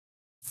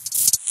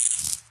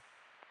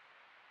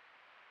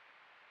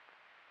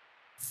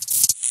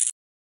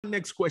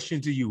next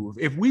question to you.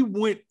 If we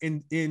went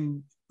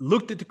and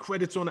looked at the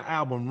credits on the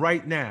album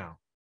right now.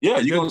 Yeah,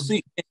 you're going to see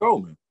Ian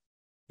Coleman.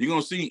 You're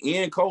going to see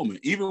Ian Coleman.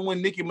 Even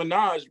when Nicki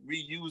Minaj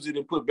reused it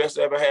and put Best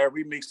I Ever Had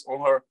remix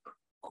on her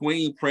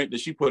Queen print that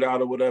she put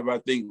out or whatever, I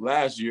think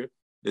last year,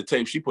 the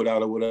tape she put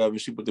out or whatever,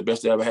 she put the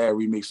Best I Ever Had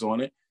remix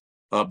on it.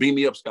 Beam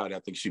Me Up, Scotty, I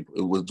think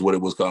it was what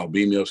it was called.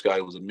 Beam Me Up,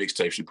 Scotty was a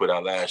mixtape she put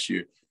out last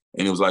year.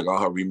 And it was like all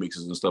her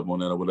remixes and stuff on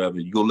that or whatever.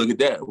 You go look at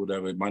that or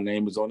whatever. My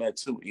name is on that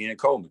too, Ian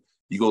Coleman.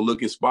 You go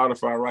look at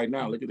Spotify right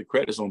now. Look at the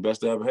credits on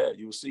Best I Ever Had.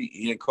 You'll see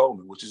Ian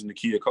Coleman, which is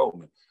Nakia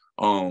Coleman.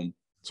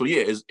 So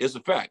yeah, it's a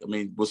fact. I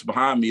mean, what's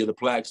behind me are the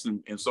plaques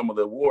and some of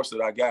the awards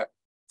that I got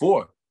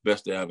for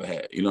Best I Ever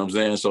Had. You know what I'm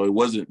saying? So it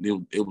wasn't.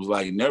 It was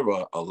like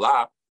never a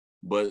lie,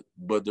 but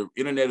the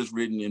internet is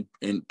written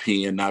in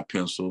pen, not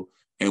pencil.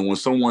 And when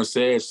someone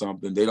says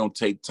something, they don't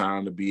take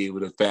time to be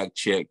able to fact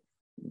check.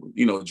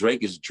 You know,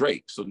 Drake is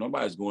Drake, so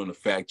nobody's going to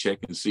fact check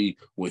and see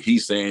what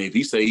he's saying. If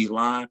he say he's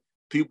lying,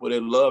 people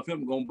that love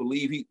him are going to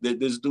believe that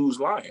this dude's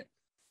lying.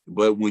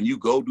 But when you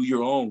go do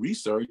your own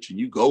research and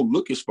you go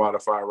look at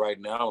Spotify right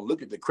now and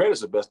look at the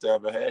credits of Best I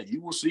Ever Had,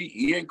 you will see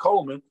Ian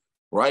Coleman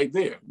right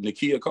there,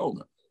 Nakia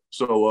Coleman.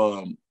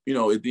 So, you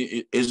know,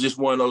 it's just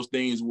one of those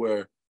things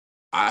where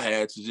I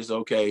had to just,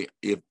 okay,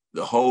 if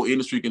the whole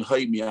industry can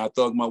hate me, I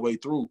thug my way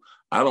through.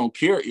 I don't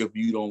care if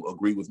you don't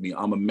agree with me.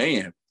 I'm a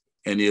man.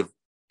 And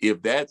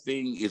if that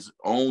thing is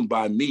owned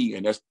by me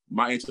and that's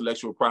my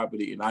intellectual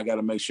property and I got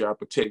to make sure I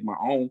protect my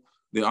own,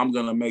 then I'm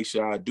going to make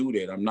sure I do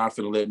that. I'm not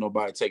going to let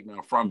nobody take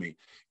nothing from me.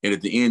 And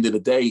at the end of the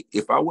day,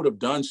 if I would have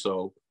done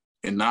so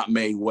and not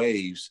made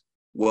waves,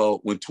 well,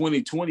 when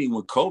 2020,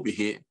 when COVID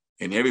hit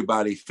and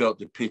everybody felt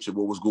the pinch of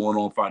what was going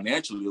on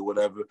financially or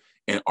whatever,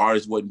 and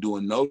artists wasn't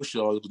doing no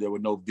shows, there were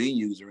no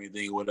venues or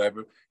anything or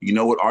whatever, you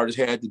know what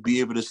artists had to be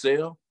able to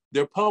sell?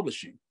 Their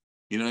publishing.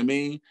 You know what I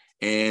mean?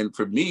 And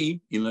for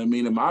me, you know what I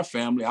mean, in my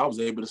family, I was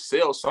able to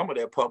sell some of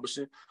that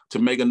publishing to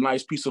make a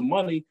nice piece of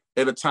money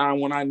at a time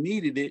when I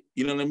needed it,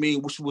 you know what I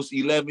mean, which was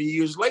 11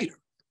 years later.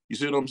 You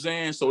see what I'm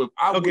saying? So if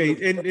I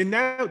and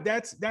now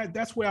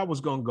that's where I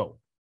was gonna go.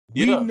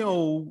 We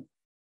know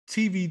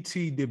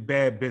TVT did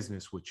bad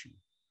business with you.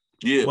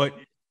 Yeah. But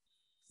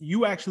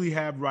you actually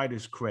have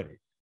writer's credit.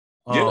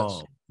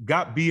 Yes.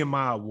 Got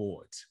BMI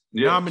awards,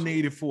 yes.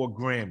 Nominated for a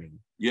Grammy.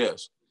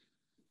 Yes.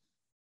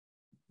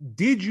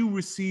 Did you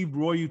receive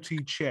royalty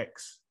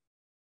checks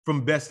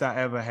from Best I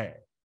Ever Had?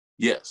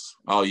 Yes.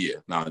 Oh yeah.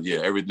 No, yeah.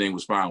 Everything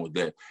was fine with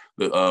that.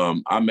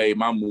 I made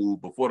my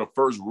move before the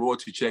first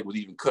royalty check was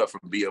even cut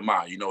from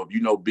BMI. You know, if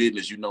you know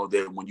business, you know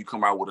that when you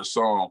come out with a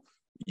song,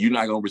 you're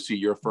not gonna receive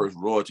your first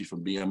royalty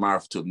from BMI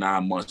until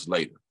 9 months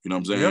later. You know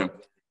what I'm saying?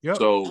 Yep.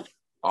 So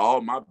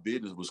all my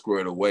business was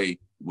squared away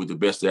with the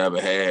Best I Ever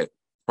Had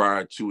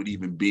prior to it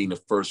even being the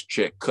first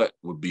check cut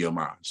with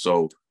BMI.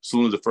 So as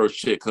soon as the first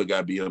check cut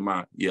got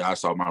BMI, yeah, I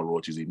saw my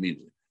royalties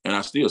immediately. And I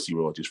still see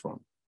royalties from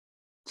it.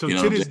 So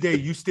to this day,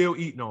 you still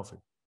eating off it?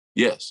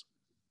 Yes.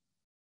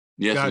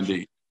 Yes, gotcha.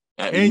 Indeed.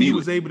 And you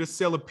was able to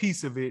sell a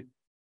piece of it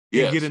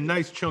and get a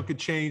nice chunk of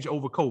change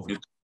over COVID?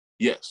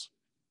 Yes.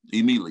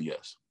 Immediately,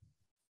 yes.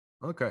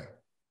 Okay.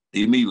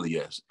 Immediately,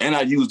 yes. And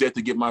I used that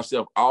to get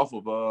myself off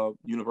of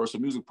Universal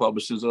Music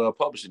Publishing's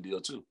publishing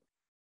deal too.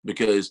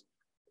 Because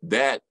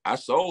that I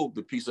sold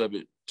the piece of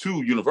it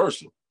to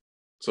Universal.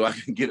 So I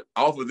can get it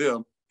off of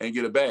them and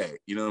get a bag.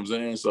 You know what I'm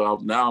saying? So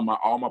now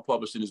all my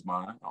publishing is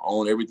mine. I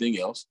own everything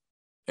else.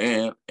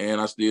 And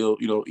I still,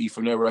 you know, eat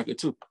from that record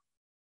too.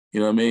 You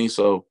know what I mean?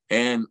 So,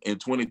 and in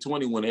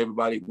 2020 when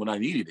I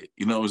needed it,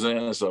 you know what I'm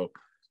saying? So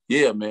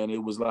yeah, man,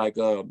 it was like,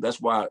 that's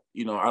why,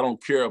 you know, I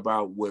don't care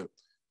about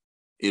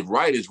if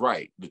right is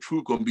right. The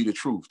truth gonna be the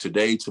truth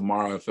today,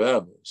 tomorrow, and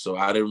forever. So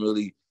I didn't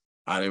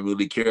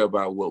really care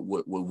about what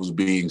was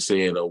being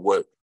said or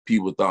what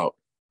people thought.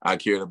 I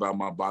cared about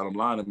my bottom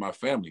line and my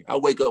family. I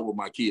wake up with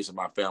my kids and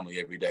my family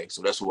every day.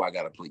 So that's who I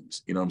gotta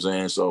please. You know what I'm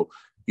saying? So,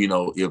 you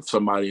know, if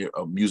somebody,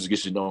 a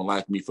musician don't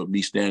like me for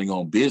me standing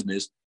on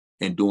business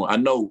and I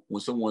know when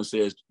someone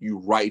says you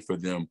write for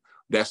them,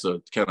 that's a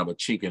kind of a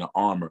chink in the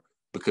armor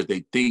because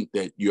they think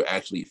that you're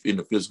actually in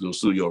the physical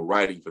studio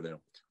writing for them.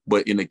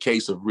 But in the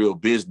case of real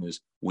business,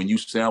 when you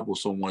sample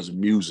someone's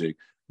music,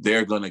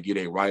 they're going to get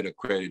a writer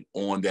credit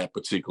on that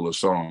particular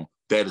song.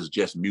 That is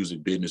just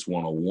music business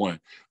 101.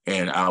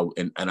 And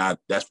I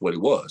that's what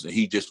it was. And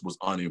he just was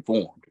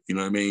uninformed. You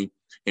know what I mean?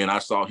 And I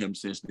saw him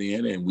since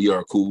then, and we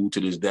are cool to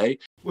this day.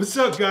 What's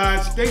up,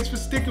 guys? Thanks for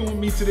sticking with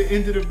me to the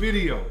end of the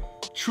video.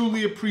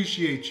 Truly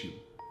appreciate you.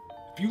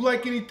 If you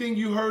like anything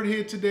you heard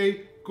here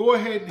today, go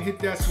ahead and hit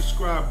that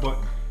subscribe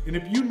button. And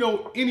if you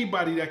know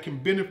anybody that can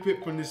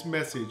benefit from this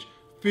message,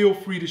 feel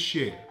free to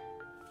share.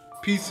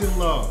 Peace and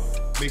love.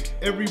 Make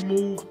every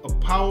move a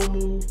power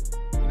move,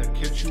 and I'll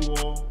catch you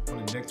all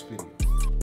on the next video.